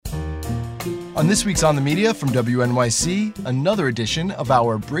On this week's On the Media from WNYC, another edition of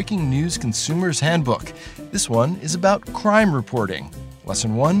our Breaking News Consumer's Handbook. This one is about crime reporting.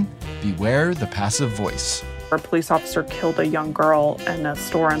 Lesson 1, beware the passive voice. A police officer killed a young girl in a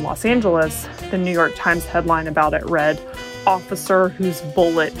store in Los Angeles. The New York Times headline about it read, "Officer whose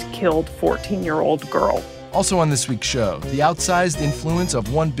bullet killed 14-year-old girl." Also on this week's show, the outsized influence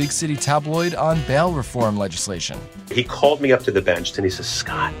of one big city tabloid on bail reform legislation. He called me up to the bench and he says,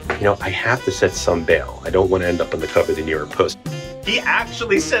 "Scott, I have to set some bail. I don't want to end up on the cover of the New York Post." He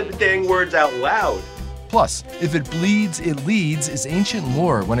actually said the dang words out loud. Plus, if it bleeds, it leads is ancient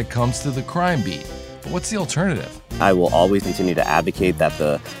lore when it comes to the crime beat. But what's the alternative? I will always continue to advocate that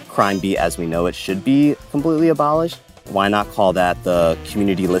the crime beat as we know it should be completely abolished. Why not call that the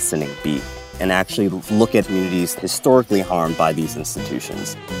community listening beat and actually look at communities historically harmed by these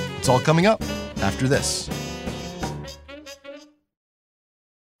institutions? It's all coming up after this.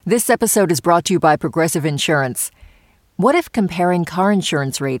 This episode is brought to you by Progressive Insurance. What if comparing car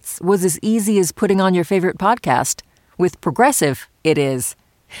insurance rates was as easy as putting on your favorite podcast? With Progressive, it is.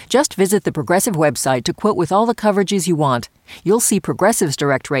 Just visit the Progressive website to quote with all the coverages you want. You'll see Progressive's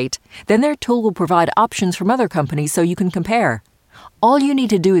direct rate. Then their tool will provide options from other companies so you can compare. All you need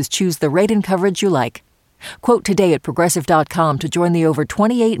to do is choose the rate and coverage you like. Quote today at Progressive.com to join the over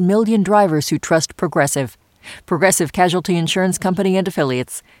 28 million drivers who trust Progressive. Progressive Casualty Insurance Company and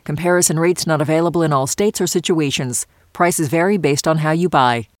Affiliates. Comparison rates not available in all states or situations. Prices vary based on how you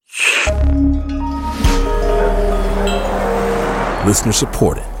buy. Listener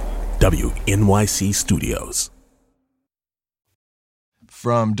supported. WNYC Studios.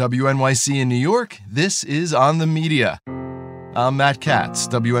 From WNYC in New York, this is On the Media. I'm Matt Katz,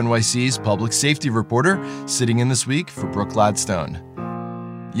 WNYC's public safety reporter, sitting in this week for Brooke Gladstone.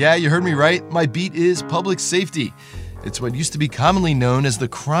 Yeah, you heard me right. My beat is public safety. It's what used to be commonly known as the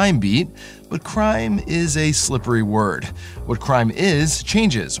crime beat, but crime is a slippery word. What crime is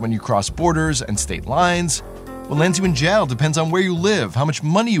changes when you cross borders and state lines. What lands you in jail depends on where you live, how much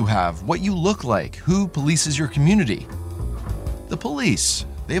money you have, what you look like, who polices your community. The police,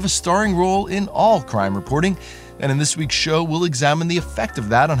 they have a starring role in all crime reporting, and in this week's show, we'll examine the effect of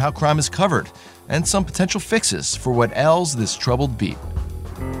that on how crime is covered, and some potential fixes for what ails this troubled beat.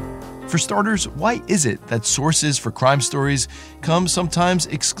 For starters, why is it that sources for crime stories come sometimes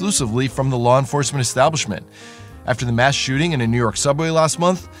exclusively from the law enforcement establishment? After the mass shooting in a New York subway last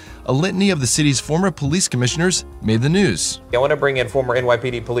month, a litany of the city's former police commissioners made the news. I want to bring in former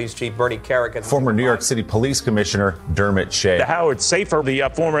NYPD Police Chief Bernie Kerik and former New York City Police Commissioner Dermot Shea. Howard Safer, the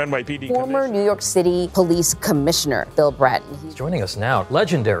former NYPD former New York City Police Commissioner Bill Bratton. He's joining us now,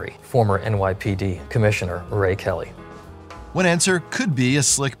 legendary former NYPD Commissioner Ray Kelly. One answer could be a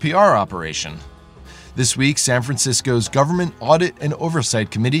slick PR operation. This week, San Francisco's Government Audit and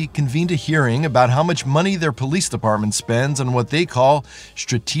Oversight Committee convened a hearing about how much money their police department spends on what they call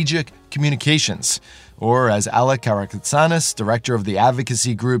strategic communications, or as Alec Karakatsanis, director of the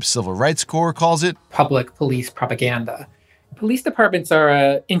advocacy group Civil Rights Corps, calls it, public police propaganda. Police departments are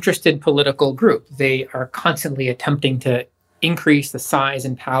an interested political group. They are constantly attempting to increase the size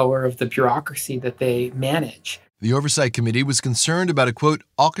and power of the bureaucracy that they manage. The Oversight Committee was concerned about a, quote,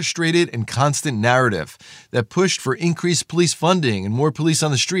 orchestrated and constant narrative that pushed for increased police funding and more police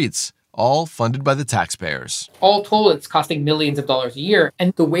on the streets, all funded by the taxpayers. All told, it's costing millions of dollars a year,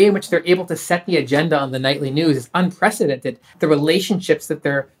 and the way in which they're able to set the agenda on the nightly news is unprecedented. The relationships that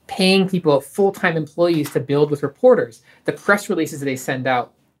they're paying people, full-time employees, to build with reporters, the press releases that they send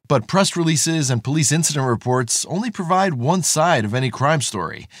out. But press releases and police incident reports only provide one side of any crime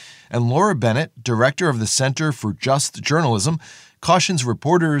story. And Laura Bennett, director of the Center for Just Journalism, cautions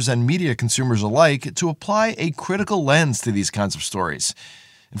reporters and media consumers alike to apply a critical lens to these kinds of stories.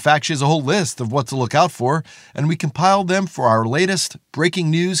 In fact, she has a whole list of what to look out for, and we compiled them for our latest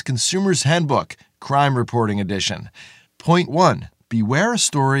Breaking News Consumer's Handbook, Crime Reporting Edition. Point 1, beware a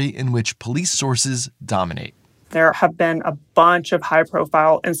story in which police sources dominate. There have been a bunch of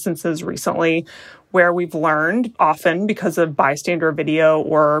high-profile instances recently where we've learned, often because of bystander video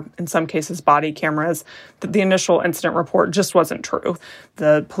or, in some cases, body cameras, that the initial incident report just wasn't true.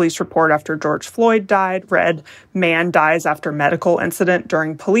 The police report after George Floyd died read, "Man dies after medical incident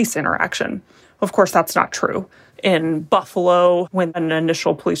during police interaction." Of course, that's not true. In Buffalo, when an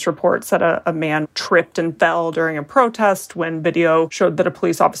initial police report said a man tripped and fell during a protest, when video showed that a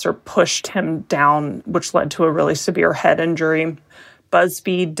police officer pushed him down, which led to a really severe head injury.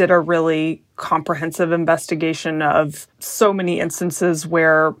 BuzzFeed did a really comprehensive investigation of so many instances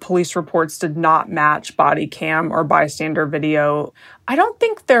where police reports did not match body cam or bystander video. I don't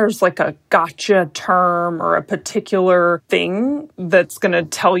think there's like a gotcha term or a particular thing that's going to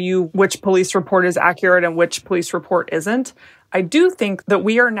tell you which police report is accurate and which police report isn't. I do think that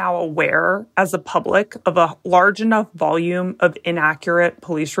we are now aware as a public of a large enough volume of inaccurate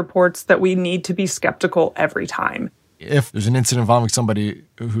police reports that we need to be skeptical every time. If there's an incident involving somebody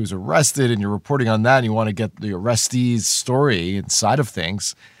who's arrested and you're reporting on that and you want to get the arrestee's story inside of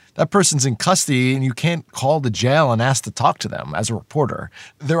things, that person's in custody and you can't call the jail and ask to talk to them as a reporter.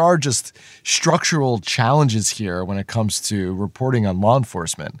 There are just structural challenges here when it comes to reporting on law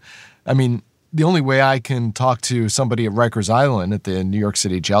enforcement. I mean, the only way I can talk to somebody at Rikers Island at the New York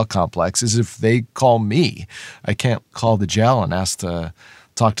City jail complex is if they call me. I can't call the jail and ask to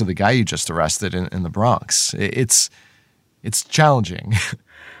talk to the guy you just arrested in the Bronx. It's challenging.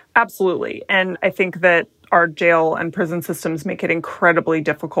 Absolutely. And I think that our jail and prison systems make it incredibly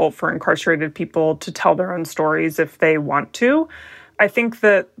difficult for incarcerated people to tell their own stories if they want to. I think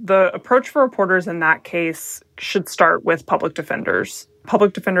that the approach for reporters in that case should start with public defenders.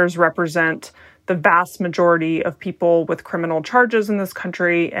 Public defenders represent the vast majority of people with criminal charges in this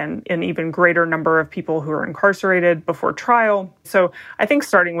country and an even greater number of people who are incarcerated before trial. So I think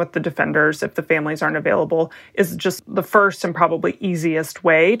starting with the defenders, if the families aren't available, is just the first and probably easiest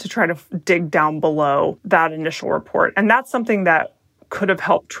way to try to dig down below that initial report. And that's something that could have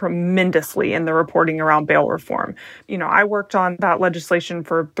helped tremendously in the reporting around bail reform. You know, I worked on that legislation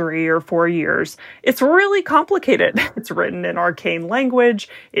for 3 or 4 years. It's really complicated. It's written in arcane language.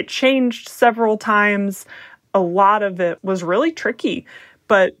 It changed several times. A lot of it was really tricky.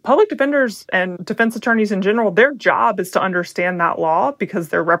 But public defenders and defense attorneys in general, their job is to understand that law because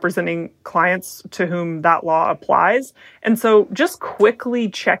they're representing clients to whom that law applies. And so just quickly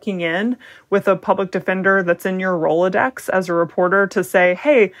checking in with a public defender that's in your Rolodex as a reporter to say,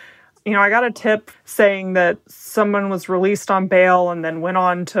 hey, you know, I got a tip saying that someone was released on bail and then went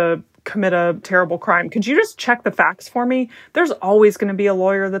on to commit a terrible crime. Could you just check the facts for me? There's always going to be a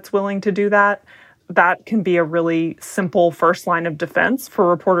lawyer that's willing to do that. That can be a really simple first line of defense for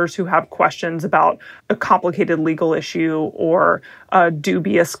reporters who have questions about a complicated legal issue or a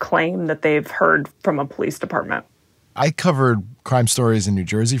dubious claim that they've heard from a police department. I covered crime stories in New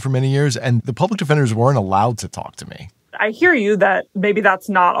Jersey for many years, and the public defenders weren't allowed to talk to me. I hear you that maybe that's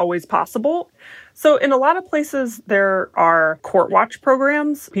not always possible. So in a lot of places, there are court watch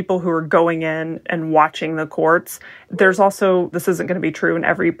programs, people who are going in and watching the courts. There's also, this isn't going to be true in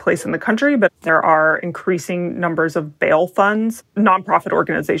every place in the country, but there are increasing numbers of bail funds, nonprofit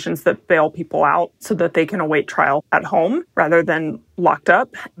organizations that bail people out so that they can await trial at home rather than locked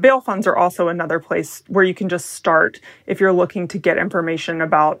up. Bail funds are also another place where you can just start if you're looking to get information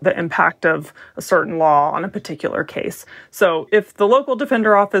about the impact of a certain law on a particular case. So if the local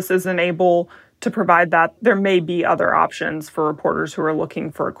defender office isn't able to provide that, there may be other options for reporters who are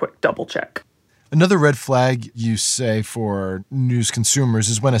looking for a quick double check. Another red flag, you say, for news consumers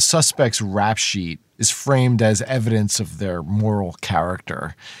is when a suspect's rap sheet is framed as evidence of their moral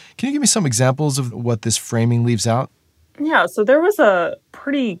character. Can you give me some examples of what this framing leaves out? Yeah, so there was a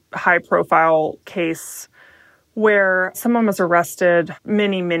pretty high-profile case where someone was arrested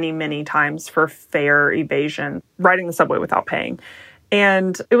many times for fare evasion, riding the subway without paying.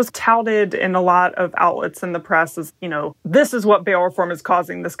 And it was touted in a lot of outlets in the press as, you know, this is what bail reform is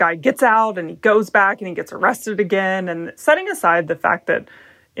causing. This guy gets out and he goes back and he gets arrested again. And setting aside the fact that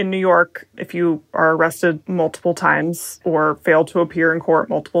in New York, if you are arrested multiple times or fail to appear in court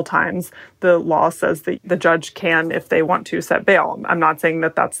multiple times, the law says that the judge can, if they want to, set bail. I'm not saying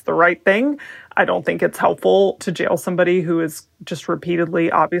that that's the right thing. I don't think it's helpful to jail somebody who is just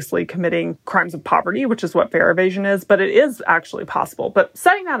repeatedly, obviously committing crimes of poverty, which is what fare evasion is, but it is actually possible. But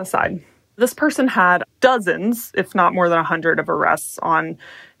setting that aside, this person had dozens, if not more than 100 of arrests on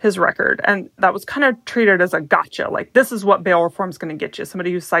his record. And that was kind of treated as a gotcha. Like, this is what bail reform is going to get you,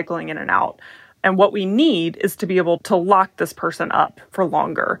 somebody who's cycling in and out. And what we need is to be able to lock this person up for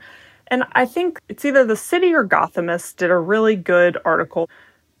longer. And I think it's either the City or Gothamist did a really good article.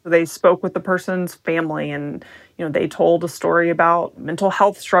 They spoke with the person's family and, you know, they told a story about mental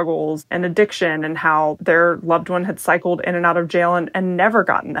health struggles and addiction and how their loved one had cycled in and out of jail and never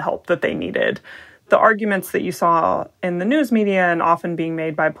gotten the help that they needed. The arguments that you saw in the news media and often being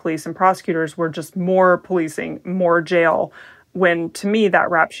made by police and prosecutors were just more policing, more jail, when to me that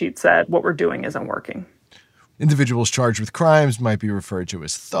rap sheet said what we're doing isn't working. Individuals charged with crimes might be referred to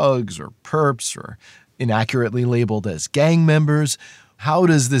as thugs or perps or inaccurately labeled as gang members. How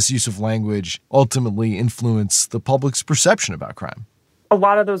does this use of language ultimately influence the public's perception about crime? A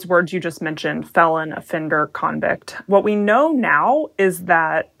lot of those words you just mentioned, felon, offender, convict. What we know now is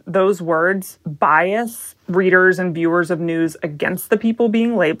that those words bias readers and viewers of news against the people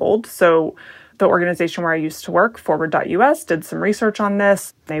being labeled. So the organization where I used to work, Forward.us, did some research on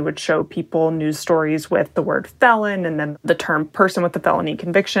this. They would show people news stories with the word felon and then the term person with a felony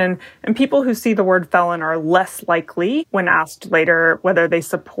conviction. And people who see the word felon are less likely, when asked later whether they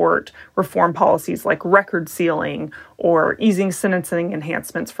support reform policies like record sealing or easing sentencing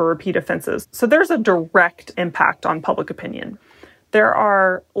enhancements for repeat offenses. So there's a direct impact on public opinion. There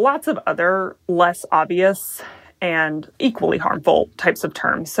are lots of other less obvious and equally harmful types of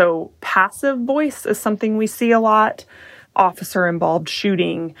terms. So passive voice is something we see a lot. Officer-involved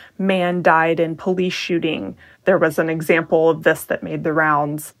shooting, man died in police shooting. There was an example of this that made the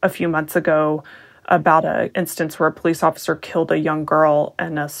rounds a few months ago about an instance where a police officer killed a young girl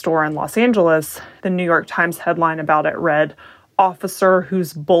in a store in Los Angeles. The New York Times headline about it read, "Officer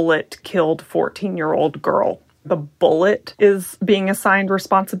whose bullet killed 14-year-old girl." The bullet is being assigned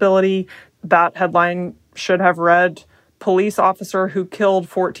responsibility. That headline should have read, "Police officer who killed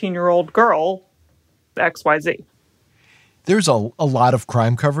 14-year-old girl, XYZ." There's a lot of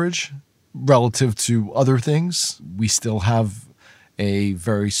crime coverage relative to other things. We still have a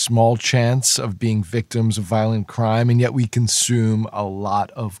very small chance of being victims of violent crime, and yet we consume a lot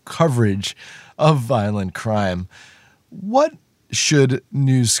of coverage of violent crime. What should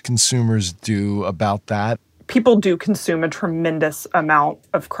news consumers do about that? People do consume a tremendous amount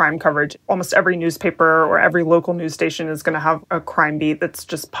of crime coverage. Almost every newspaper or every local news station is going to have a crime beat that's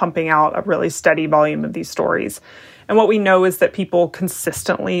just pumping out a really steady volume of these stories. And what we know is that people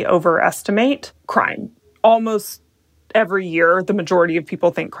consistently overestimate crime. Almost every year, the majority of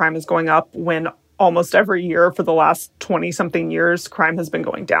people think crime is going up, when almost every year for the last 20-something years, crime has been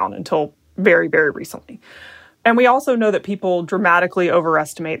going down until very, very recently. And we also know that people dramatically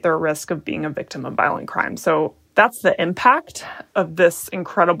overestimate their risk of being a victim of violent crime. So that's the impact of this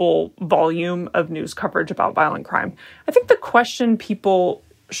incredible volume of news coverage about violent crime. I think the question people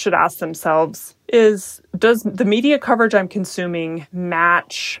should ask themselves is, does the media coverage I'm consuming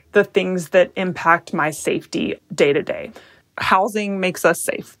match the things that impact my safety day to day? Housing makes us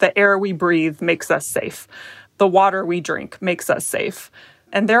safe. The air we breathe makes us safe. The water we drink makes us safe.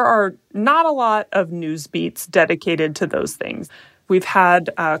 And there are not a lot of news beats dedicated to those things. We've had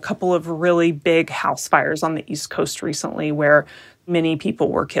a couple of really big house fires on the East Coast recently where many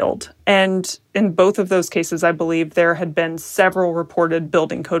people were killed. And in both of those cases, I believe there had been several reported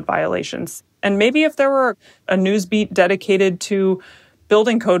building code violations. And maybe if there were a news beat dedicated to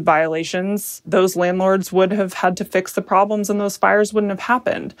building code violations, those landlords would have had to fix the problems and those fires wouldn't have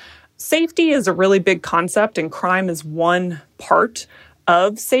happened. Safety is a really big concept, and crime is one part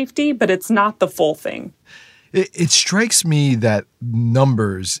of safety, but it's not the full thing. It strikes me that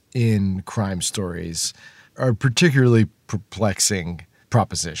numbers in crime stories are a particularly perplexing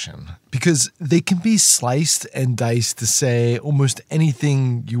proposition because they can be sliced and diced to say almost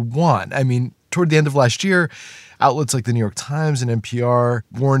anything you want. I mean, toward the end of last year, outlets like the New York Times and NPR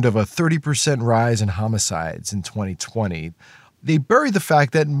warned of a 30% rise in homicides in 2020. They buried the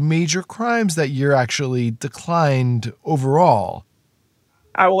fact that major crimes that year actually declined overall.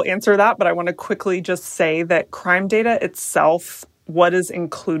 I will answer that, but I want to quickly just say that crime data itself, what is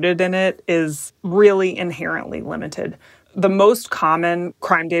included in it, is really inherently limited. The most common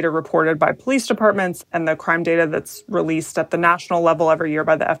crime data reported by police departments and the crime data that's released at the national level every year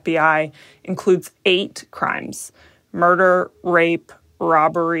by the FBI includes 8 crimes: murder, rape,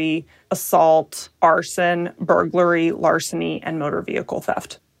 robbery, assault, arson, burglary, larceny, and motor vehicle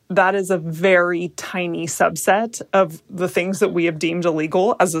theft. That is a very tiny subset of the things that we have deemed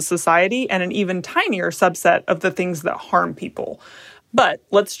illegal as a society, and an even tinier subset of the things that harm people. But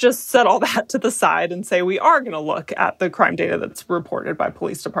let's just set all that to the side and say we are going to look at the crime data that's reported by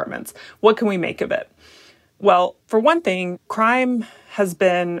police departments. What can we make of it? Well, for one thing, crime has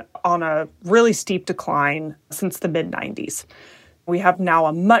been on a really steep decline since the mid-90s. We have now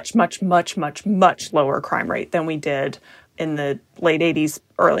a much lower crime rate than we did in the late 80s,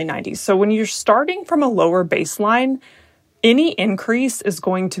 early 90s. So when you're starting from a lower baseline, any increase is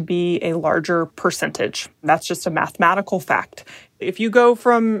going to be a larger percentage. That's just a mathematical fact. If you go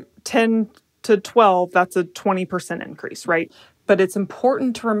from 10 to 12, that's a 20% increase, right? But it's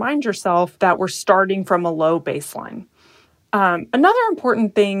important to remind yourself that we're starting from a low baseline. Another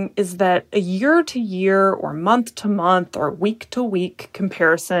important thing is that a year-to-year or month-to-month or week-to-week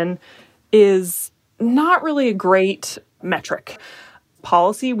comparison is not really a great metric.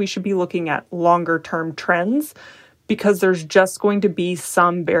 Policy, we should be looking at longer-term trends because there's just going to be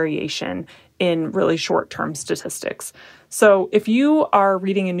some variation in really short-term statistics. So if you are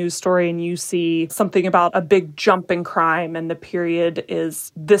reading a news story and you see something about a big jump in crime and the period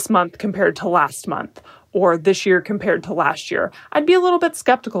is this month compared to last month, or this year compared to last year, I'd be a little bit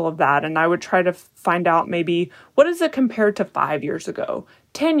skeptical of that. And I would try to find out maybe what is it compared to 5 years ago,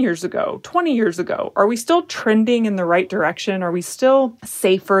 10 years ago, 20 years ago? Are we still trending in the right direction? Are we still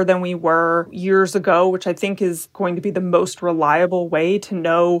safer than we were years ago, which I think is going to be the most reliable way to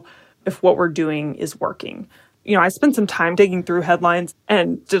know if what we're doing is working. I spent some time digging through headlines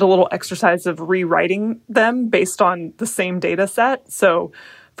and did a little exercise of rewriting them based on the same data set. So,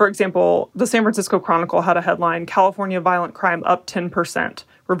 for example, the San Francisco Chronicle had a headline, California violent crime up 10%,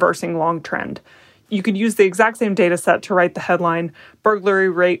 reversing long trend. You could use the exact same data set to write the headline, burglary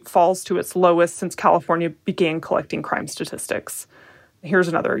rate falls to its lowest since California began collecting crime statistics. Here's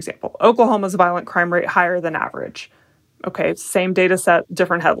another example. Oklahoma's violent crime rate higher than average. Okay, same data set,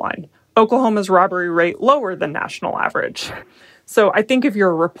 different headline. Oklahoma's robbery rate lower than national average. So I think if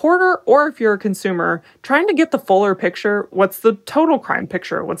you're a reporter or if you're a consumer trying to get the fuller picture, what's the total crime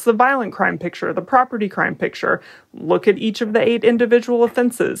picture? What's the violent crime picture? The property crime picture? Look at each of the 8 individual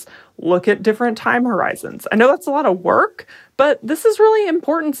offenses. Look at different time horizons. I know that's a lot of work, but this is really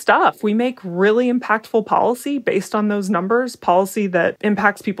important stuff. We make really impactful policy based on those numbers, policy that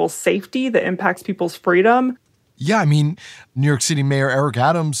impacts people's safety, that impacts people's freedom. Yeah, New York City Mayor Eric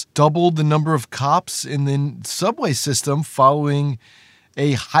Adams doubled the number of cops in the subway system following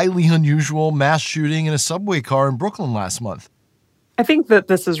a highly unusual mass shooting in a subway car in Brooklyn last month. I think that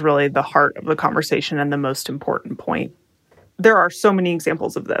this is really the heart of the conversation and the most important point. There are so many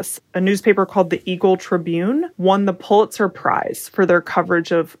examples of this. A newspaper called the Eagle Tribune won the Pulitzer Prize for their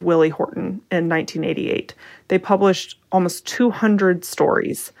coverage of Willie Horton in 1988. They published almost 200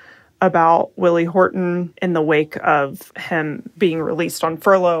 stories about Willie Horton in the wake of him being released on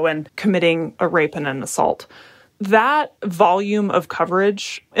furlough and committing a rape and an assault. That volume of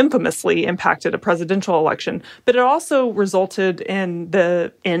coverage infamously impacted a presidential election, but it also resulted in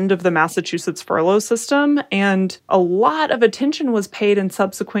the end of the Massachusetts furlough system, and a lot of attention was paid in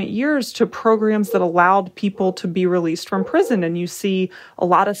subsequent years to programs that allowed people to be released from prison. And you see a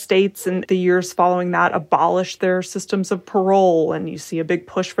lot of states in the years following that abolish their systems of parole, and you see a big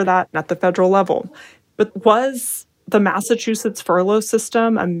push for that at the federal level. But was the Massachusetts furlough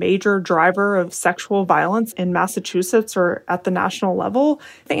system a major driver of sexual violence in Massachusetts or at the national level?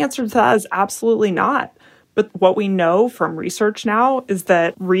 The answer to that is absolutely not. But what we know from research now is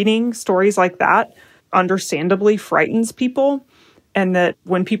that reading stories like that understandably frightens people, and that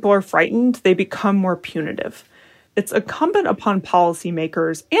when people are frightened, they become more punitive. It's incumbent upon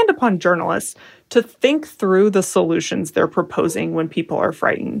policymakers and upon journalists to think through the solutions they're proposing when people are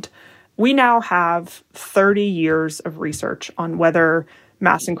frightened. We now have 30 years of research on whether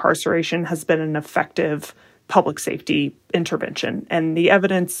mass incarceration has been an effective public safety intervention, and the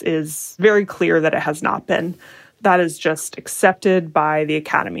evidence is very clear that it has not been. That is just accepted by the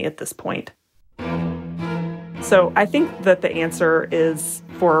academy at this point. So I think that the answer is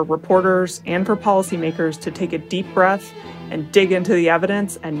for reporters and for policymakers to take a deep breath and dig into the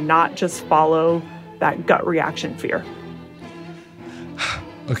evidence and not just follow that gut reaction fear.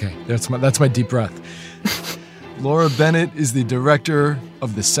 Okay, that's my deep breath. Laura Bennett is the director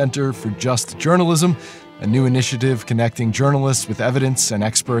of the Center for Just Journalism, a new initiative connecting journalists with evidence and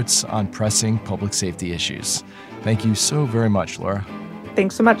experts on pressing public safety issues. Thank you so very much, Laura.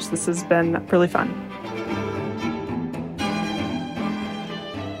 Thanks so much. This has been really fun.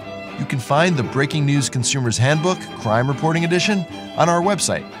 You can find the Breaking News Consumer's Handbook, Crime Reporting Edition, on our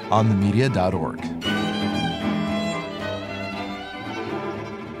website, onthemedia.org.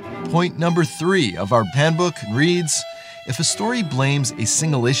 Point number 3 of our handbook reads, if a story blames a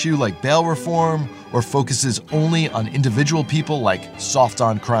single issue like bail reform or focuses only on individual people like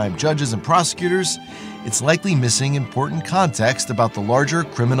soft-on-crime judges and prosecutors, it's likely missing important context about the larger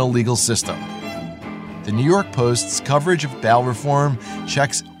criminal legal system. The New York Post's coverage of bail reform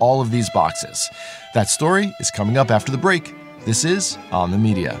checks all of these boxes. That story is coming up after the break. This is On the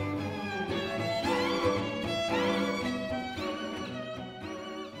Media.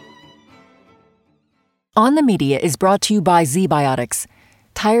 On the Media is brought to you by ZBiotics.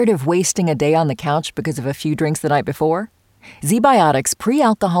 Tired of wasting a day on the couch because of a few drinks the night before? ZBiotics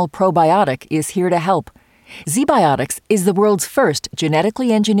Pre-Alcohol Probiotic is here to help. ZBiotics is the world's first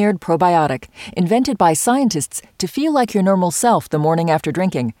genetically engineered probiotic, invented by scientists to feel like your normal self the morning after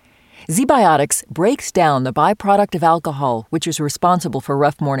drinking. ZBiotics breaks down the byproduct of alcohol, which is responsible for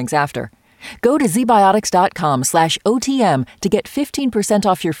rough mornings after. Go to zbiotics.com/OTM to get 15%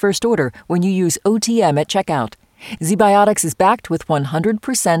 off your first order when you use OTM at checkout. ZBiotics is backed with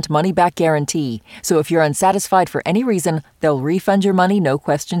 100% money-back guarantee, so if you're unsatisfied for any reason, they'll refund your money, no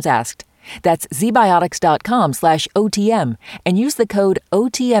questions asked. That's zbiotics.com/OTM and use the code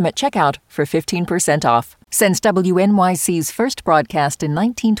OTM at checkout for 15% off. Since WNYC's first broadcast in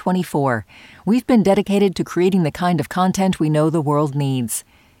 1924, we've been dedicated to creating the kind of content we know the world needs.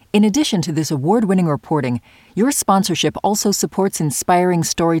 In addition to this award-winning reporting, your sponsorship also supports inspiring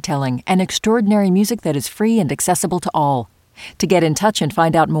storytelling and extraordinary music that is free and accessible to all. To get in touch and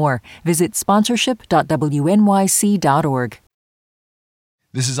find out more, visit sponsorship.wnyc.org.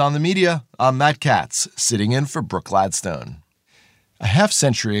 This is On the Media. I'm Matt Katz, sitting in for Brooke Gladstone. A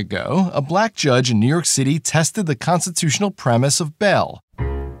half-century ago, a black judge in New York City tested the constitutional premise of bail,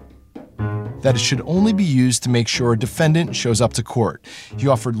 that it should only be used to make sure a defendant shows up to court. He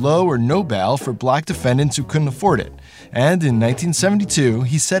offered low or no bail for black defendants who couldn't afford it. And in 1972,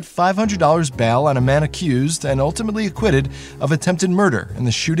 he set $500 bail on a man accused and ultimately acquitted of attempted murder in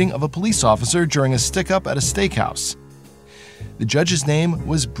the shooting of a police officer during a stick-up at a steakhouse. The judge's name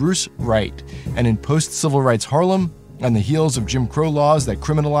was Bruce Wright, and in post-civil rights Harlem, on the heels of Jim Crow laws that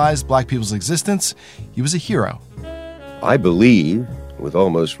criminalized black people's existence, he was a hero. I believe, with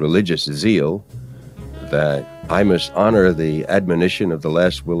almost religious zeal, that I must honor the admonition of the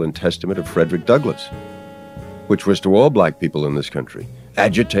last will and testament of Frederick Douglass, which was to all black people in this country: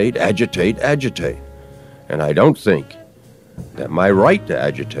 agitate, agitate, agitate. And I don't think that my right to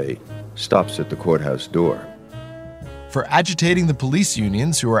agitate stops at the courthouse door. For agitating the police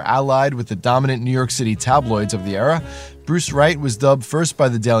unions who were allied with the dominant New York City tabloids of the era, Bruce Wright was dubbed first by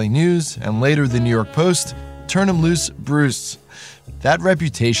the Daily News and later the New York Post, "Turn 'em loose, Bruce." That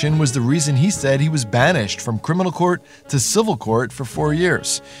reputation was the reason he said he was banished from criminal court to civil court for 4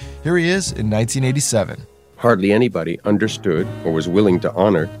 years. Here he is in 1987. Hardly anybody understood or was willing to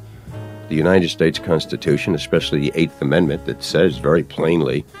honor the United States Constitution, especially the Eighth Amendment that says very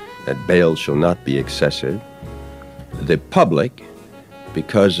plainly that bail shall not be excessive. The public,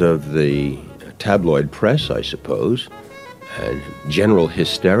 because of the tabloid press, I suppose, and general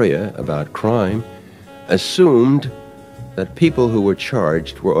hysteria about crime, assumed that people who were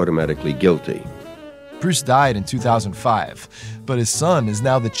charged were automatically guilty. Bruce died in 2005, but his son is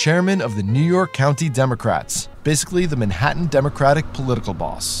now the chairman of the New York County Democrats, basically the Manhattan Democratic political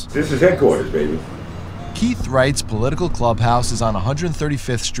boss. This is headquarters, baby. Keith Wright's political clubhouse is on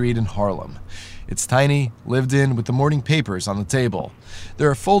 135th Street in Harlem. It's tiny, lived in, with the morning papers on the table. There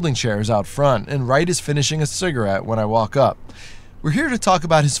are folding chairs out front, and Wright is finishing a cigarette when I walk up. We're here to talk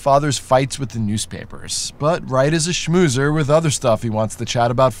about his father's fights with the newspapers, but Wright is a schmoozer with other stuff he wants to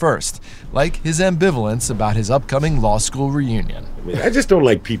chat about first, like his ambivalence about his upcoming law school reunion. I just don't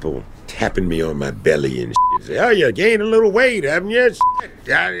like people tapping me on my belly and shit. Say, "Oh, you gained a little weight, haven't you?"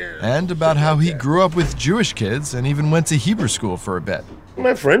 And about how he grew up with Jewish kids and even went to Hebrew school for a bit.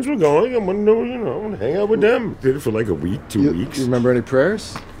 My friends were going. I wanted to, hang out with them. Did it for like a week, 2 weeks. You remember any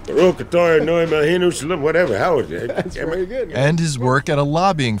prayers? Whatever. How That's very good. And his work at a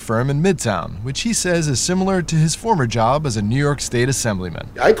lobbying firm in Midtown, which he says is similar to his former job as a New York State assemblyman.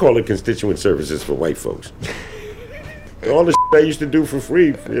 I call it constituent services for white folks. All the shit I used to do for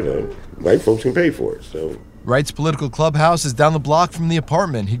free, white folks can pay for it. So Wright's political clubhouse is down the block from the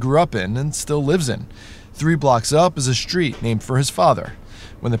apartment he grew up in and still lives in. 3 blocks up is a street named for his father.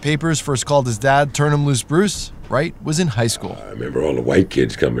 When the papers first called his dad "Turn 'em loose, Bruce," Wright was in high school. I remember all the white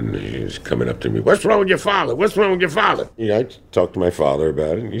kids coming up to me. "What's wrong with your father? What's wrong with your father?" I talked to my father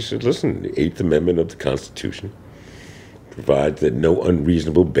about it, and he said, "Listen, the Eighth Amendment of the Constitution provides that no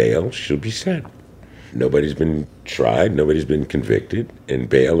unreasonable bail should be set. Nobody's been tried, nobody's been convicted, and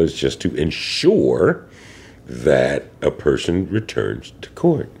bail is just to ensure that a person returns to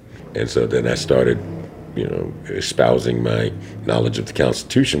court." And so then I started espousing my knowledge of the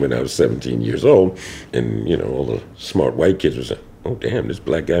Constitution when I was 17 years old. And, all the smart white kids were saying, "Oh, damn, this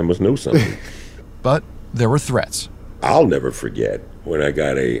black guy must know something." But there were threats. I'll never forget when I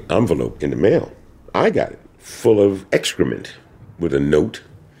got an envelope in the mail. I got it full of excrement with a note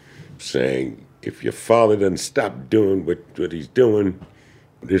saying, "If your father doesn't stop doing what he's doing,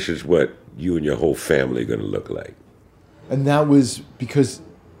 this is what you and your whole family are going to look like." And that was because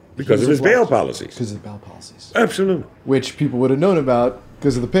of his bail policies. Because of the bail policies. Absolutely. Which people would have known about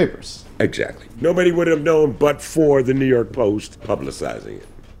because of the papers. Exactly. Nobody would have known but for the New York Post publicizing it.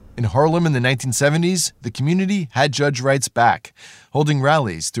 In Harlem in the 1970s, the community had Judge Wright's back, holding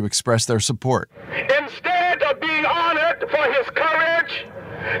rallies to express their support. Instead of being honored for his courage,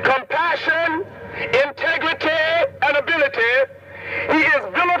 compassion, integrity, and ability, he is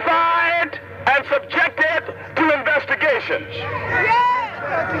vilified and subjected to investigations.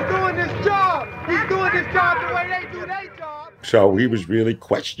 He's doing his job. He's doing his job the way they do their job. So he was really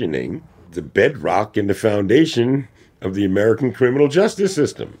questioning the bedrock and the foundation of the American criminal justice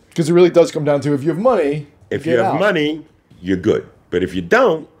system. Because it really does come down to if you have money, if you have money, you're good. But if you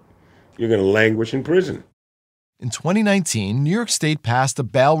don't, you're going to languish in prison. In 2019, New York State passed a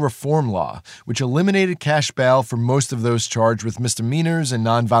bail reform law, which eliminated cash bail for most of those charged with misdemeanors and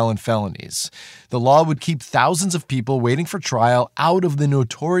nonviolent felonies. The law would keep thousands of people waiting for trial out of the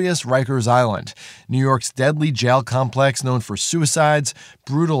notorious Rikers Island, New York's deadly jail complex known for suicides,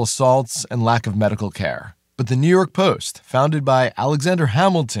 brutal assaults, and lack of medical care. But the New York Post, founded by Alexander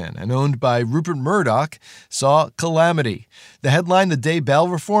Hamilton and owned by Rupert Murdoch, saw calamity. The headline the day bail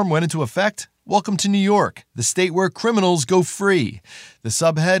reform went into effect: "Welcome to New York, the state where criminals go free." The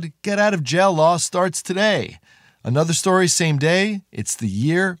subhead, "Get out of jail law starts today." Another story same day, it's the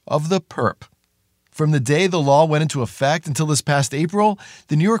year of the perp. From the day the law went into effect until this past April,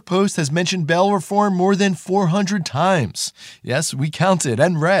 the New York Post has mentioned bail reform more than 400 times. Yes, we counted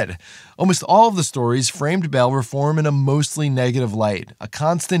and read. Almost all of the stories framed bail reform in a mostly negative light, a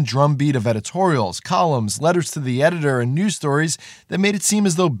constant drumbeat of editorials, columns, letters to the editor, and news stories that made it seem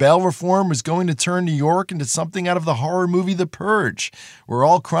as though bail reform was going to turn New York into something out of the horror movie The Purge, where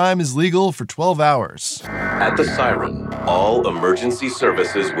all crime is legal for 12 hours. At the siren, all emergency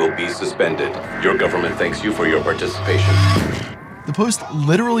services will be suspended. Your government thanks you for your participation. The Post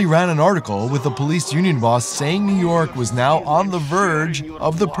literally ran an article with the police union boss saying New York was now on the verge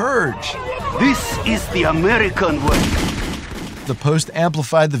of the purge. This is the American way. The Post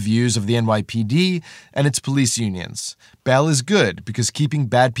amplified the views of the NYPD and its police unions. Bail is good because keeping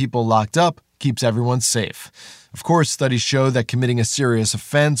bad people locked up keeps everyone safe. Of course, studies show that committing a serious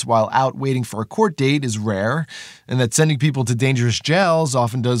offense while out waiting for a court date is rare, and that sending people to dangerous jails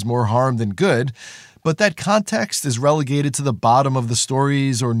often does more harm than good. But that context is relegated to the bottom of the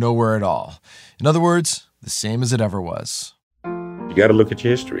stories or nowhere at all. In other words, the same as it ever was. You got to look at your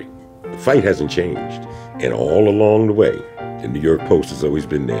history. The fight hasn't changed. And all along the way, the New York Post has always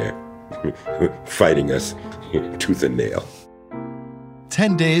been there, fighting us tooth and nail.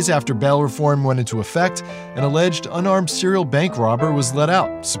 10 days after bail reform went into effect, an alleged unarmed serial bank robber was let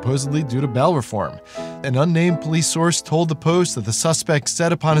out, supposedly due to bail reform. An unnamed police source told the Post that the suspect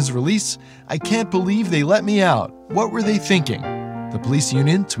said upon his release, "I can't believe they let me out. What were they thinking?" The police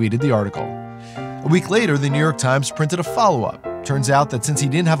union tweeted the article. A week later, the New York Times printed a follow-up. Turns out that since he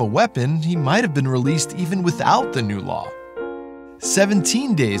didn't have a weapon, he might have been released even without the new law.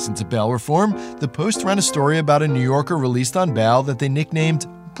 17 days into bail reform, the Post ran a story about a New Yorker released on bail that they nicknamed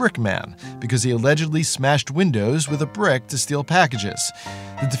Brickman because he allegedly smashed windows with a brick to steal packages.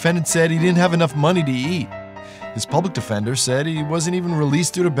 The defendant said he didn't have enough money to eat. His public defender said he wasn't even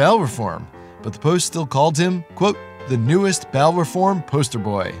released due to bail reform, but the Post still called him, quote, the newest bail reform poster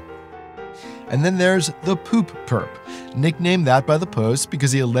boy. And then there's the Poop Perp, nicknamed that by the Post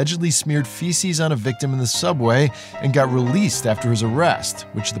because he allegedly smeared feces on a victim in the subway and got released after his arrest,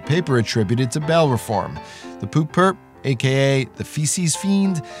 which the paper attributed to bail reform. The Poop Perp, aka the Feces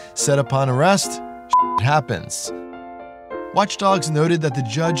Fiend, said upon arrest, "Shit happens." Watchdogs noted that the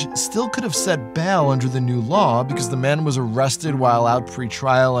judge still could have set bail under the new law because the man was arrested while out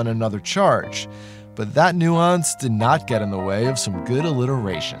pre-trial on another charge. But that nuance did not get in the way of some good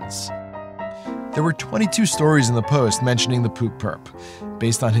alliterations. There were 22 stories in the Post mentioning the Poop Perp.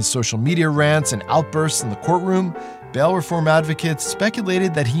 Based on his social media rants and outbursts in the courtroom, bail reform advocates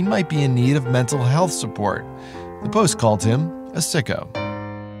speculated that he might be in need of mental health support. The Post called him a sicko.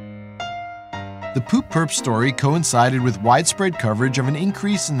 The Poop Perp story coincided with widespread coverage of an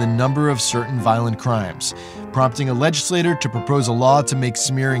increase in the number of certain violent crimes, prompting a legislator to propose a law to make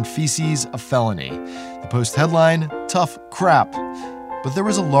smearing feces a felony. The Post headline, "Tough crap." But there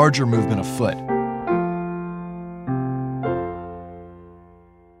was a larger movement afoot.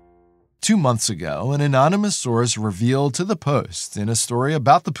 2 months ago, an anonymous source revealed to the Post in a story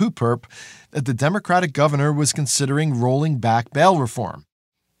about the Poop Perp that the Democratic governor was considering rolling back bail reform.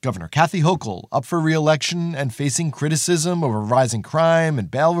 Governor Kathy Hochul, up for re-election and facing criticism over rising crime and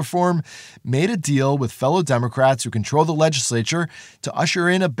bail reform, made a deal with fellow Democrats who control the legislature to usher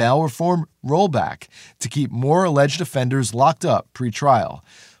in a bail reform rollback to keep more alleged offenders locked up pre-trial.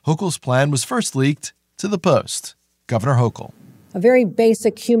 Hochul's plan was first leaked to the Post. Governor Hochul. A very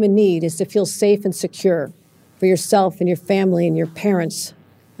basic human need is to feel safe and secure for yourself and your family and your parents.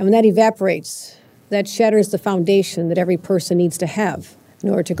 And when that evaporates, that shatters the foundation that every person needs to have in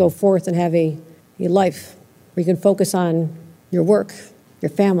order to go forth and have a life where you can focus on your work, your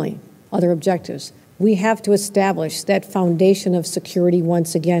family, other objectives. We have to establish that foundation of security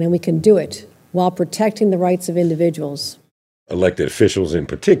once again, and we can do it while protecting the rights of individuals. Elected officials in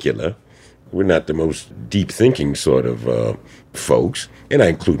particular We're not the most deep-thinking sort of folks, and I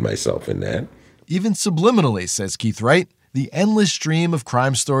include myself in that. Even subliminally, says Keith Wright, the endless stream of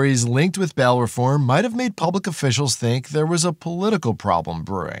crime stories linked with bail reform might have made public officials think there was a political problem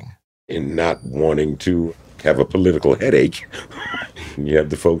brewing. And not wanting to have a political headache, you have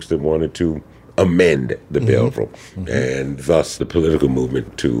the folks that wanted to amend the bail reform, and thus the political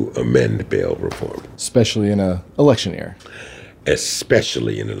movement to amend bail reform. Especially in an election year.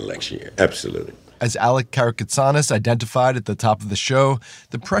 Especially in an election year, absolutely. As Alec Karakatsanis identified at the top of the show,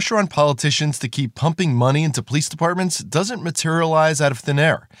 the pressure on politicians to keep pumping money into police departments doesn't materialize out of thin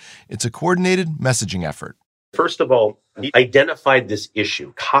air. It's a coordinated messaging effort. First of all, he identified this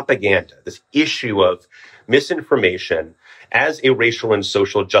issue, propaganda, this issue of misinformation as a racial and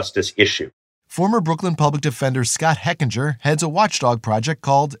social justice issue. Former Brooklyn public defender Scott Hechinger heads a watchdog project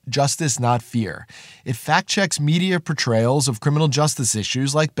called Justice Not Fear. It fact-checks media portrayals of criminal justice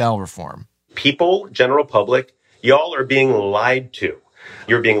issues like bail reform. People, general public, y'all are being lied to.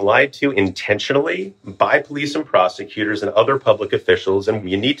 You're being lied to intentionally by police and prosecutors and other public officials, and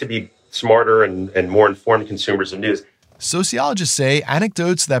you need to be smarter and more informed consumers of news. Sociologists say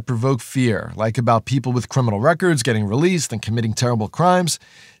anecdotes that provoke fear, like about people with criminal records getting released and committing terrible crimes,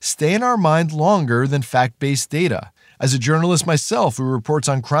 stay in our mind longer than fact-based data. As a journalist myself who reports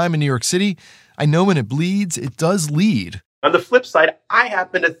on crime in New York City, I know when it bleeds, it does lead. On the flip side, I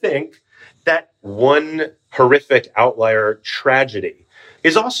happen to think that one horrific outlier tragedy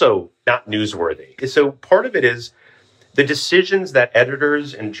is also not newsworthy. So part of it is the decisions that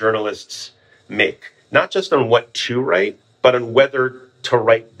editors and journalists make, not just on what to write, but on whether to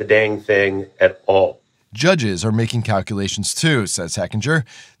write the dang thing at all. Judges are making calculations too, says Hechinger.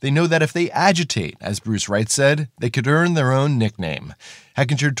 They know that if they agitate, as Bruce Wright said, they could earn their own nickname.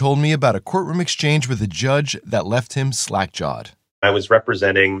 Hechinger told me about a courtroom exchange with a judge that left him slack-jawed. I was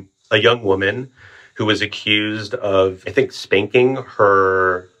representing a young woman who was accused of, I think, spanking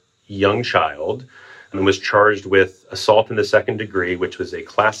her young child and was charged with assault in the second degree, which was a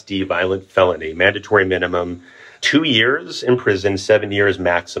Class D violent felony, mandatory minimum, 2 years in prison, 7 years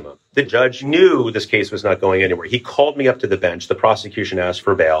maximum. The judge knew this case was not going anywhere. He called me up to the bench. The prosecution asked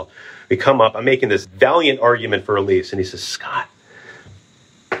for bail. We come up. I'm making this valiant argument for release. And he says, Scott,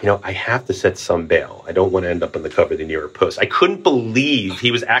 I have to set some bail. I don't want to end up on the cover of the New York Post. I couldn't believe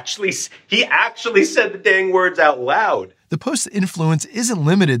he actually said the dang words out loud. The Post's influence isn't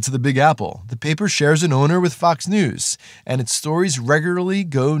limited to the Big Apple. The paper shares an owner with Fox News, and its stories regularly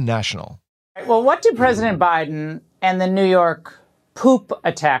go national. Well, what do President Biden and the New York poop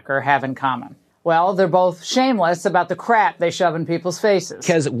attacker have in common? Well, they're both shameless about the crap they shove in people's faces.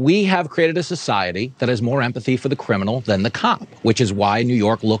 Because we have created a society that has more empathy for the criminal than the cop, which is why New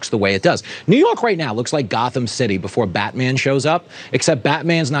York looks the way it does. New York right now looks like Gotham City before Batman shows up, except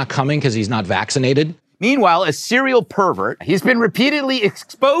Batman's not coming because he's not vaccinated. Meanwhile, a serial pervert, he's been repeatedly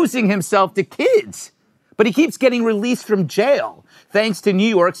exposing himself to kids, but he keeps getting released from jail thanks to New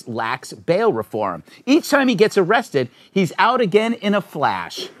York's lax bail reform. Each time he gets arrested, he's out again in a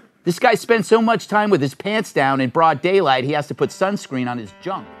flash. This guy spends so much time with his pants down in broad daylight, he has to put sunscreen on his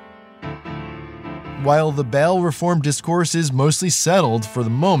junk. While the bail reform discourse is mostly settled for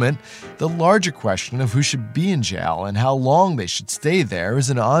the moment, the larger question of who should be in jail and how long they should stay there is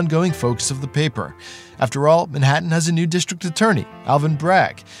an ongoing focus of the paper. After all, Manhattan has a new district attorney, Alvin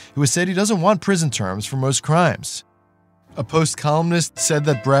Bragg, who has said he doesn't want prison terms for most crimes. A Post columnist said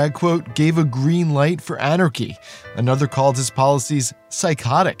that Bragg, quote, gave a green light for anarchy. Another called his policies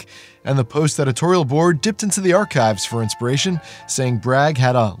psychotic. And the Post editorial board dipped into the archives for inspiration, saying Bragg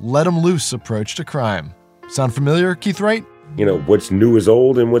had a let-him-loose approach to crime. Sound familiar, Keith Wright? What's new is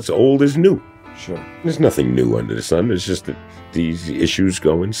old and what's old is new. Sure. There's nothing new under the sun. It's just that these issues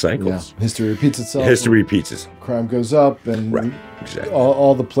go in cycles. Yeah. History repeats itself. History repeats itself. Crime goes up and right. Exactly.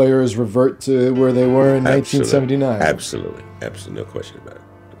 all the players revert to where they were in 1979. Absolutely. No question about it.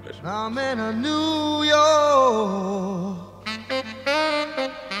 I'm in a New York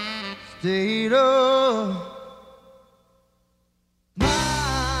state of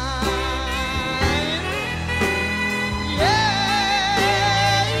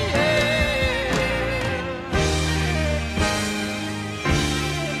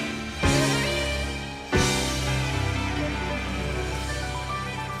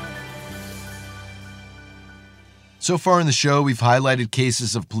So far in the show, we've highlighted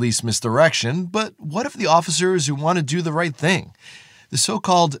cases of police misdirection, but what if the officers who want to do the right thing? The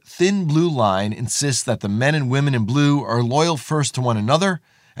so-called thin blue line insists that the men and women in blue are loyal first to one another,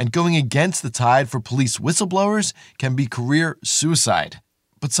 and going against the tide for police whistleblowers can be career suicide.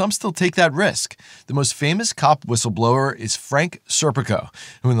 But some still take that risk. The most famous cop whistleblower is Frank Serpico,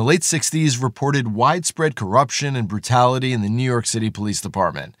 who in the late 60s reported widespread corruption and brutality in the New York City Police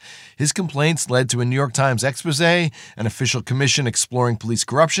Department. His complaints led to a New York Times expose, an official commission exploring police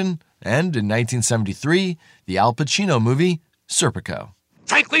corruption, and in 1973, the Al Pacino movie, Serpico.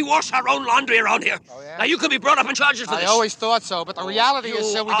 Frank, we wash our own laundry around here. Oh, yeah? Now, you could be brought up in charges for this. I always thought so, but the reality is,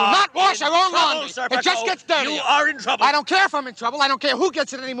 sir, we do not wash our own laundry. Serpico. It just gets dirty. You are in trouble. I don't care if I'm in trouble. I don't care who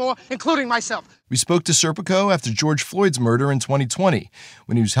gets it anymore, including myself. We spoke to Serpico after George Floyd's murder in 2020,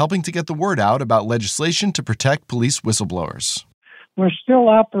 when he was helping to get the word out about legislation to protect police whistleblowers. We're still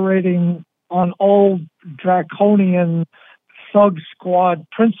operating on old draconian thug squad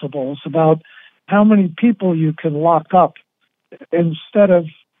principles about how many people you can lock up instead of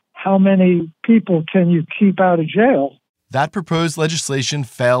how many people can you keep out of jail. That proposed legislation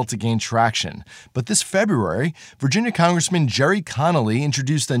failed to gain traction. But this February, Virginia Congressman Jerry Connolly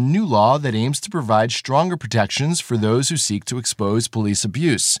introduced a new law that aims to provide stronger protections for those who seek to expose police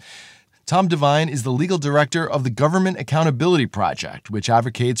abuse. Tom Devine is the legal director of the Government Accountability Project, which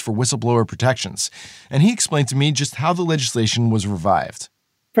advocates for whistleblower protections. And he explained to me just how the legislation was revived.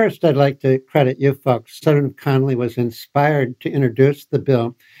 First, I'd like to credit you folks. Senator Connolly was inspired to introduce the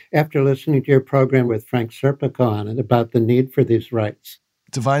bill after listening to your program with Frank Serpico on it about the need for these rights.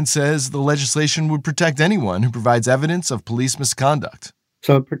 Devine says the legislation would protect anyone who provides evidence of police misconduct.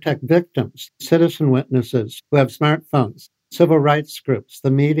 So it protect victims, citizen witnesses who have smartphones, civil rights groups,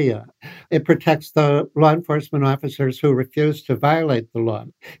 the media. It protects the law enforcement officers who refuse to violate the law.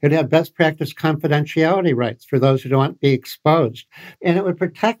 It'd have best practice confidentiality rights for those who don't want to be exposed. And it would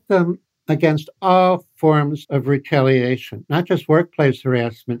protect them against all forms of retaliation, not just workplace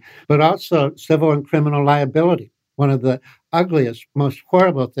harassment, but also civil and criminal liability. One of the ugliest, most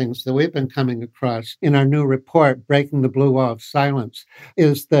horrible things that we've been coming across in our new report, Breaking the Blue Wall of Silence,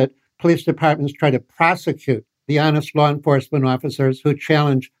 is that police departments try to prosecute the honest law enforcement officers who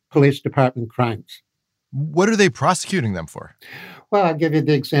challenge police department crimes. What are they prosecuting them for? Well, I'll give you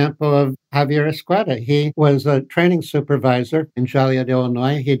the example of Javier Escueta. He was a training supervisor in Joliet,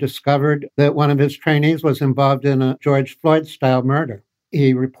 Illinois. He discovered that one of his trainees was involved in a George Floyd-style murder.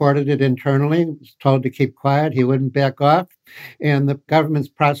 He reported it internally, was told to keep quiet. He wouldn't back off. And the government's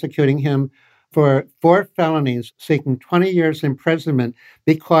prosecuting him for 4 felonies, seeking 20 years imprisonment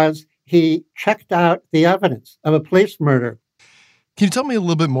because he checked out the evidence of a police murder. Can you tell me a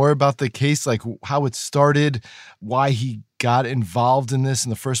little bit more about the case, like how it started, why he got involved in this in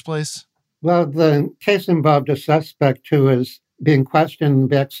the first place? Well, the case involved a suspect who was being questioned in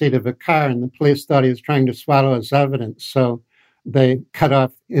the backseat of a car, and the police thought he was trying to swallow his evidence. So they cut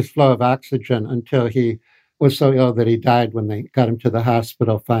off his flow of oxygen until he was so ill that he died when they got him to the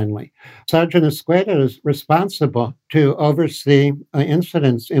hospital finally. Sergeant Escueta is responsible to oversee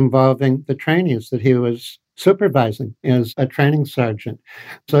incidents involving the trainees that he was supervising as a training sergeant.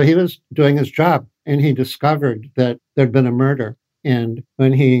 So he was doing his job, and he discovered that there'd been a murder. And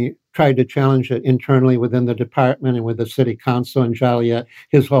when he tried to challenge it internally within the department and with the city council in Joliet,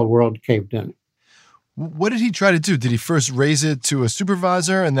 his whole world caved in. What did he try to do? Did he first raise it to a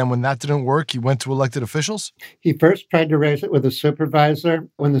supervisor, and then when that didn't work, he went to elected officials? He first tried to raise it with a supervisor.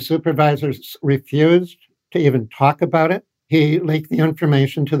 When the supervisors refused to even talk about it, he leaked the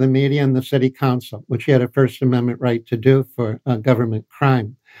information to the media and the city council, which he had a First Amendment right to do for a government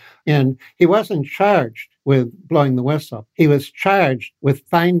crime. And he wasn't charged with blowing the whistle. He was charged with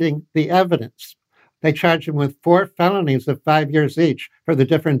finding the evidence. They charged him with 4 felonies of 5 years each for the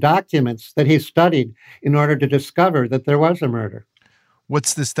different documents that he studied in order to discover that there was a murder.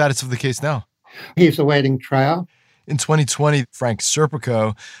 What's the status of the case now? He's awaiting trial. In 2020, Frank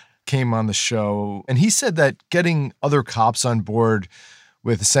Serpico came on the show, and he said that getting other cops on board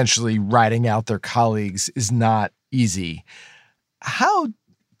with essentially writing out their colleagues is not easy. How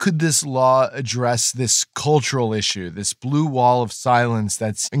could this law address this cultural issue, this blue wall of silence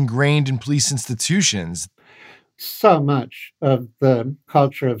that's ingrained in police institutions? So much of the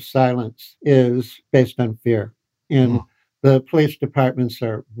culture of silence is based on fear. And the police departments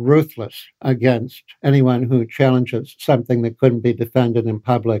are ruthless against anyone who challenges something that couldn't be defended in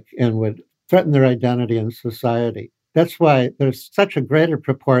public and would threaten their identity in society. That's why there's such a greater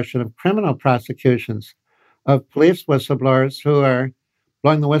proportion of criminal prosecutions of police whistleblowers who are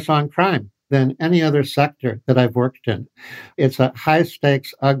blowing the whistle on crime than any other sector that I've worked in. It's a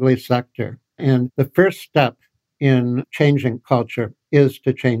high-stakes, ugly sector. And the first step in changing culture is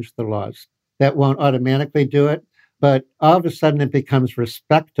to change the laws. That won't automatically do it, but all of a sudden it becomes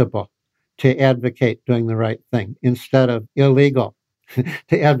respectable to advocate doing the right thing instead of illegal.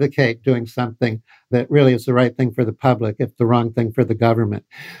 to advocate doing something that really is the right thing for the public, if the wrong thing for the government.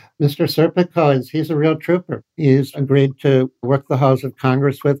 Mr. Serpico, he's a real trooper. He's agreed to work the halls of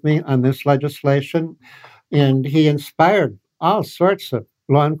Congress with me on this legislation, and he inspired all sorts of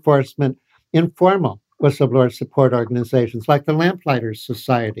law enforcement informal whistleblower support organizations like the Lamplighters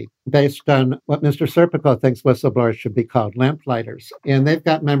Society, based on what Mr. Serpico thinks whistleblowers should be called, lamplighters. And they've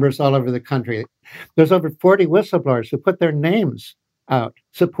got members all over the country. There's over 40 whistleblowers who put their names out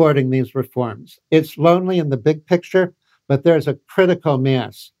supporting these reforms. It's lonely in the big picture, but there's a critical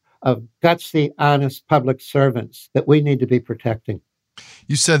mass of gutsy, honest public servants that we need to be protecting.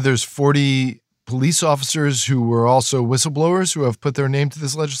 You said there's 40 police officers who were also whistleblowers who have put their name to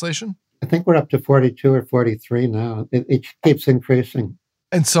this legislation? I think we're up to 42 or 43 now. It keeps increasing.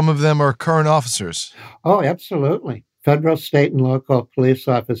 And some of them are current officers? Oh, absolutely. Federal, state, and local police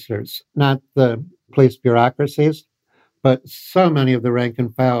officers, not the police bureaucracies, but so many of the rank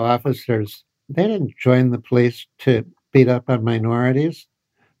and file officers, they didn't join the police to beat up on minorities.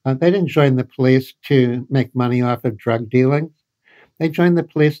 They didn't join the police to make money off of drug dealing. They joined the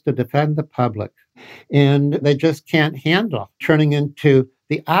police to defend the public. And they just can't handle turning into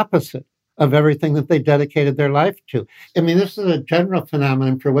the opposite of everything that they dedicated their life to. I mean, this is a general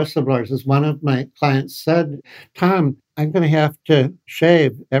phenomenon for whistleblowers. As one of my clients said, Tom, I'm going to have to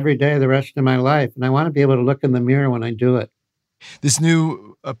shave every day the rest of my life, and I want to be able to look in the mirror when I do it. This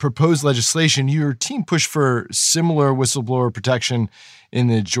new proposed legislation, your team pushed for similar whistleblower protection in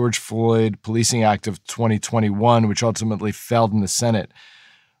the George Floyd Policing Act of 2021, which ultimately failed in the Senate.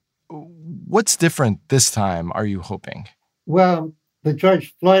 What's different this time, are you hoping? Well, the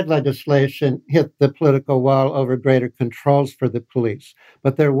George Floyd legislation hit the political wall over greater controls for the police.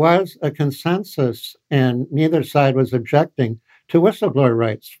 But there was a consensus, and neither side was objecting to whistleblower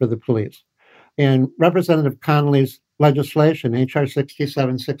rights for the police. And Representative Connolly's legislation, H.R.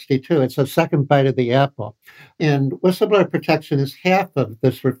 6762, it's a second bite of the apple. And whistleblower protection is half of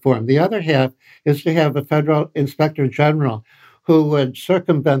this reform. The other half is to have a federal inspector general who would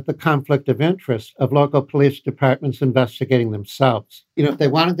circumvent the conflict of interest of local police departments investigating themselves. You know, if they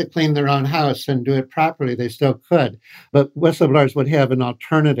wanted to clean their own house and do it properly, they still could. But whistleblowers would have an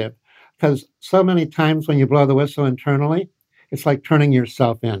alternative, because so many times when you blow the whistle internally, it's like turning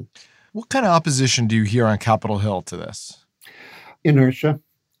yourself in. What kind of opposition do you hear on Capitol Hill to this? Inertia.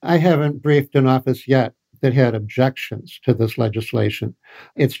 I haven't briefed an office yet that had objections to this legislation.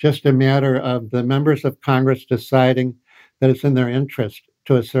 It's just a matter of the members of Congress deciding that it's in their interest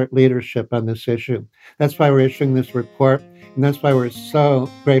to assert leadership on this issue. That's why we're issuing this report, and that's why we're so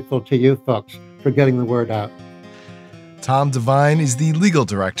grateful to you folks for getting the word out. Tom Devine is the legal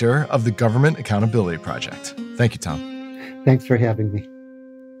director of the Government Accountability Project. Thank you, Tom. Thanks for having me.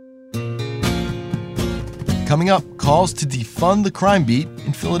 Coming up, calls to defund the crime beat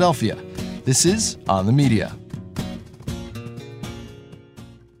in Philadelphia. This is On the Media.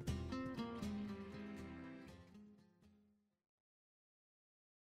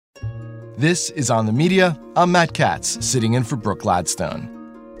 This is On the Media. I'm Matt Katz, sitting in for Brooke Gladstone.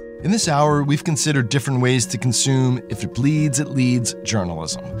 In this hour, we've considered different ways to consume If It Bleeds, It Leads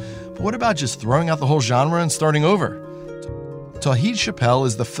journalism. But what about just throwing out the whole genre and starting over? Tauheed Chappell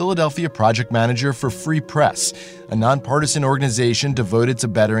is the Philadelphia project manager for Free Press, a nonpartisan organization devoted to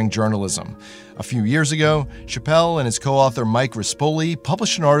bettering journalism. A few years ago, Chappell and his co-author Mike Rispoli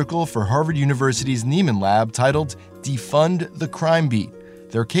published an article for Harvard University's Nieman Lab titled Defund the Crime Beat.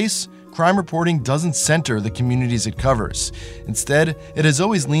 Their case? Crime reporting doesn't center the communities it covers. Instead, it has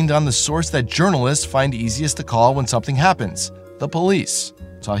always leaned on the source that journalists find easiest to call when something happens, the police.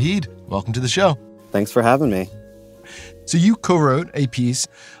 Tauheed, welcome to the show. Thanks for having me. So you co-wrote a piece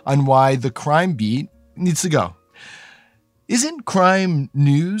on why the crime beat needs to go. Isn't crime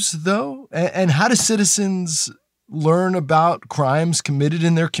news, though? And how do citizens learn about crimes committed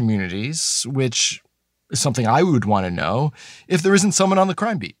in their communities, which is something I would want to know, if there isn't someone on the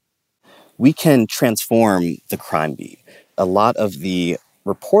crime beat? We can transform the crime beat. A lot of the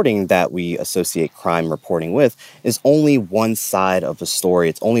reporting that we associate crime reporting with is only one side of the story.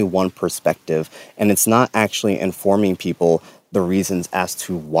 It's only one perspective, and it's not actually informing people the reasons as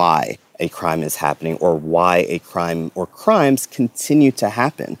to why a crime is happening or why a crime or crimes continue to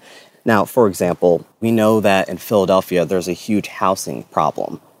happen. Now, for example, we know that in Philadelphia, there's a huge housing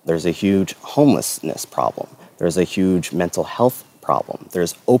problem. There's a huge homelessness problem. There's a huge mental health problem.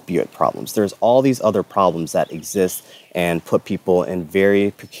 There's opioid problems. There's all these other problems that exist and put people in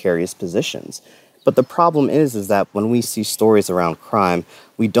very precarious positions. But the problem is that when we see stories around crime,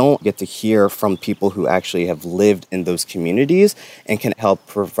 we don't get to hear from people who actually have lived in those communities and can help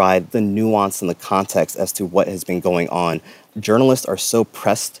provide the nuance and the context as to what has been going on. Journalists are so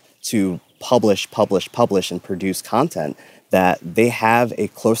pressed to publish, and produce content that they have a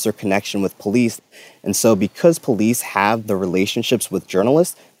closer connection with police. And so because police have the relationships with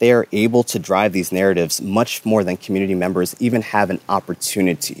journalists, they are able to drive these narratives much more than community members even have an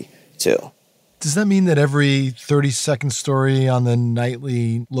opportunity to. Does that mean that every 30-second story on the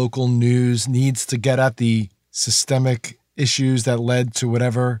nightly local news needs to get at the systemic issues that led to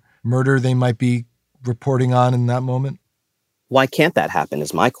whatever murder they might be reporting on in that moment? Why can't that happen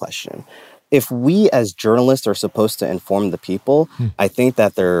is my question. If we as journalists are supposed to inform the people, I think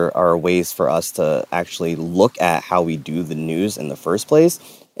that there are ways for us to actually look at how we do the news in the first place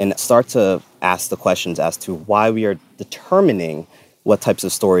and start to ask the questions as to why we are determining what types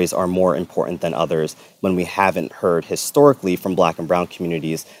of stories are more important than others when we haven't heard historically from Black and Brown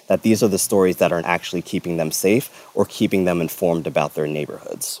communities that these are the stories that are actually keeping them safe or keeping them informed about their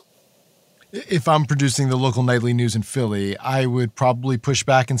neighborhoods. If I'm producing the local nightly news in Philly, I would probably push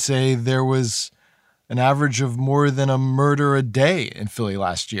back and say there was an average of more than a murder a day in Philly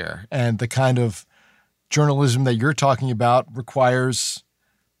last year. And the kind of journalism that you're talking about requires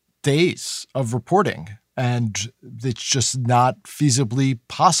days of reporting. And it's just not feasibly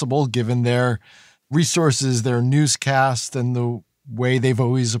possible given their resources, their newscast, and the way they've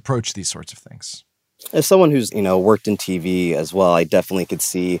always approached these sorts of things. As someone who's, worked in TV as well, I definitely could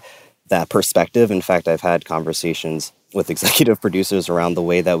see that perspective. In fact, I've had conversations with executive producers around the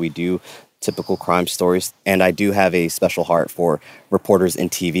way that we do typical crime stories. And I do have a special heart for reporters in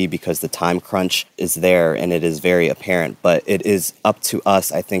TV because the time crunch is there and it is very apparent. But it is up to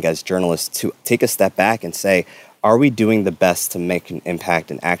us, I think, as journalists to take a step back and say, are we doing the best to make an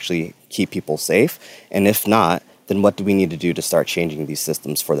impact and actually keep people safe? And if not, then what do we need to do to start changing these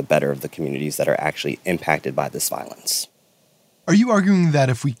systems for the better of the communities that are actually impacted by this violence? Are you arguing that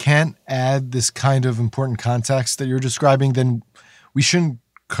if we can't add this kind of important context that you're describing, then we shouldn't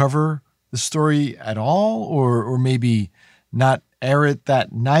cover the story at all, or maybe not air it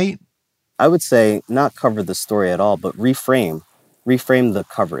that night? I would say not cover the story at all, but reframe the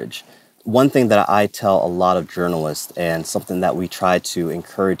coverage. One thing that I tell a lot of journalists and something that we try to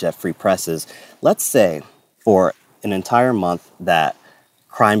encourage at Free Press is, let's say for an entire month that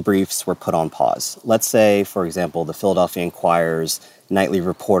crime briefs were put on pause. Let's say, for example, the Philadelphia Inquirer's nightly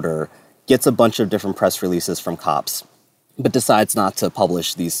reporter gets a bunch of different press releases from cops, but decides not to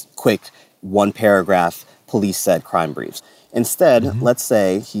publish these quick one-paragraph police said crime briefs. Instead, let's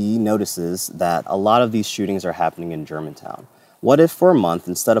say he notices that a lot of these shootings are happening in Germantown. What if for a month,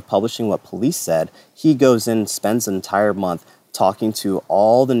 instead of publishing what police said, he goes in and spends an entire month talking to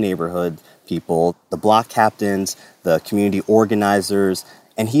all the neighborhood people, the block captains, the community organizers,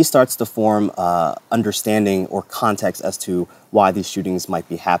 and he starts to form understanding or context as to why these shootings might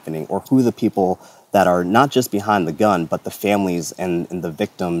be happening or who the people that are not just behind the gun, but the families and the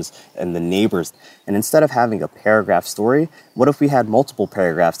victims and the neighbors. And instead of having a paragraph story, what if we had multiple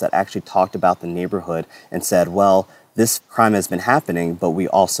paragraphs that actually talked about the neighborhood and said, well, this crime has been happening, but we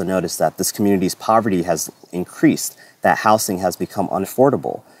also noticed that this community's poverty has increased, that housing has become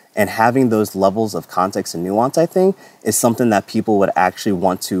unaffordable. And having those levels of context and nuance, I think, is something that people would actually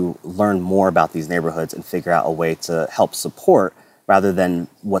want to learn more about these neighborhoods and figure out a way to help support, rather than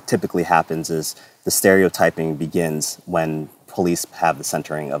what typically happens is the stereotyping begins when police have the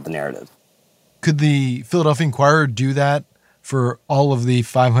centering of the narrative. Could the Philadelphia Inquirer do that for all of the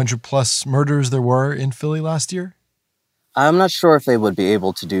 500 plus murders there were in Philly last year? I'm not sure if they would be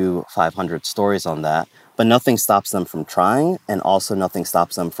able to do 500 stories on that, but nothing stops them from trying, and also nothing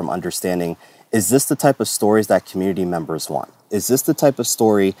stops them from understanding, is this the type of stories that community members want? Is this the type of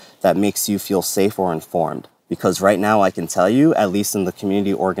story that makes you feel safe or informed? Because right now I can tell you, at least in the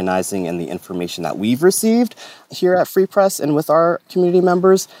community organizing and the information that we've received here at Free Press and with our community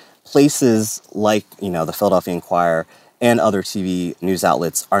members, places like, the Philadelphia Inquirer and other TV news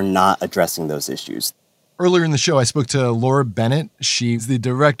outlets are not addressing those issues. Earlier in the show, I spoke to Laura Bennett. She's the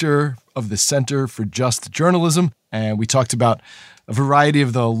director of the Center for Just Journalism, and we talked about a variety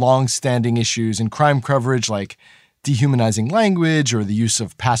of the long-standing issues in crime coverage, like dehumanizing language or the use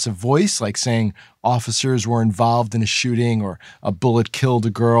of passive voice, like saying officers were involved in a shooting or a bullet killed a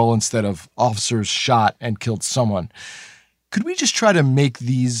girl instead of officers shot and killed someone. Could we just try to make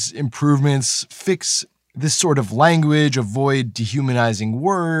these improvements, fix this sort of language, avoid dehumanizing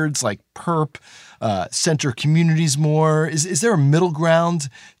words like perp, center communities more? Is there a middle ground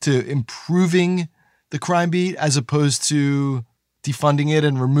to improving the crime beat as opposed to defunding it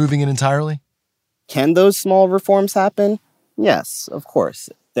and removing it entirely? Can those small reforms happen? Yes, of course.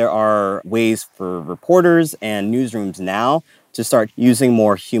 There are ways for reporters and newsrooms now to start using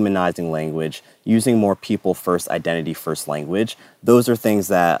more humanizing language, using more people-first, identity-first language. Those are things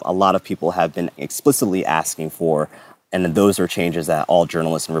that a lot of people have been explicitly asking for, and those are changes that all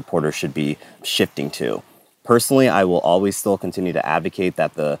journalists and reporters should be shifting to. Personally, I will always still continue to advocate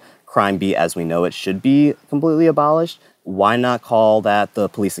that the crime beat as we know it should be completely abolished. Why not call that the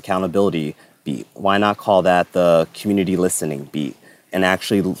police accountability beat? Why not call that the community listening beat? And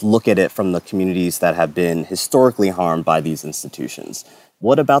actually look at it from the communities that have been historically harmed by these institutions.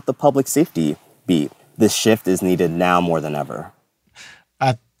 What about the public safety beat? This shift is needed now more than ever.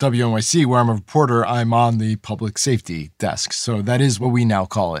 At WNYC, where I'm a reporter, I'm on the public safety desk. So that is what we now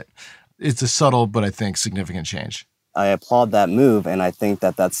call it. It's a subtle, but I think significant change. I applaud that move, and I think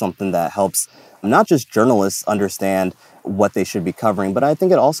that that's something that helps not just journalists understand what they should be covering, but I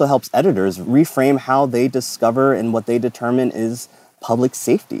think it also helps editors reframe how they discover and what they determine is public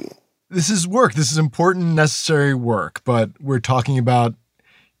safety. This is work. This is important, necessary work, but we're talking about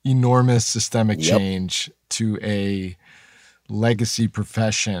enormous systemic change to a legacy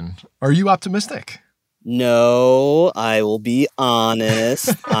profession. Are you optimistic? No, I will be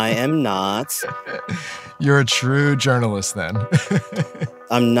honest. I am not. You're a true journalist then.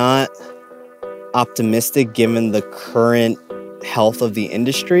 I'm not optimistic given the current health of the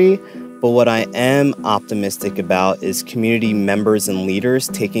industry, but what I am optimistic about is community members and leaders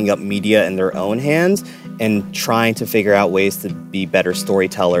taking up media in their own hands and trying to figure out ways to be better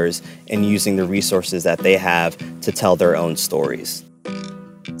storytellers and using the resources that they have to tell their own stories.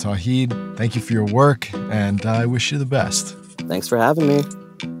 Tauhid, thank you for your work, and I wish you the best. Thanks for having me.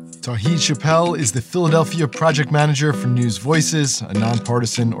 Tauhid Chappell is the Philadelphia project manager for News Voices, a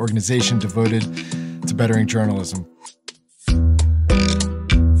nonpartisan organization devoted to bettering journalism.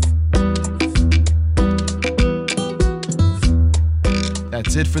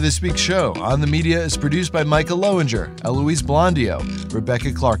 That's it for this week's show. On the Media is produced by Micah Lowinger, Eloise Blondio,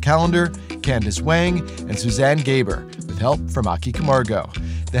 Rebecca Clark-Callender, Candace Wang, and Suzanne Gaber, with help from Aki Camargo.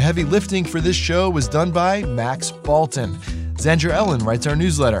 The heavy lifting for this show was done by Max Balton. Zandra Ellen writes our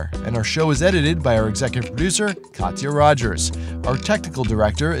newsletter, and our show is edited by our executive producer, Katya Rogers. Our technical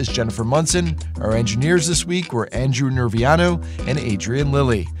director is Jennifer Munson. Our engineers this week were Andrew Nerviano and Adrian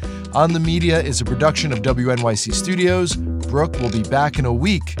Lilly. On the Media is a production of WNYC Studios. Brooke will be back in a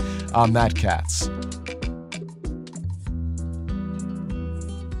week. I'm Matt Katz.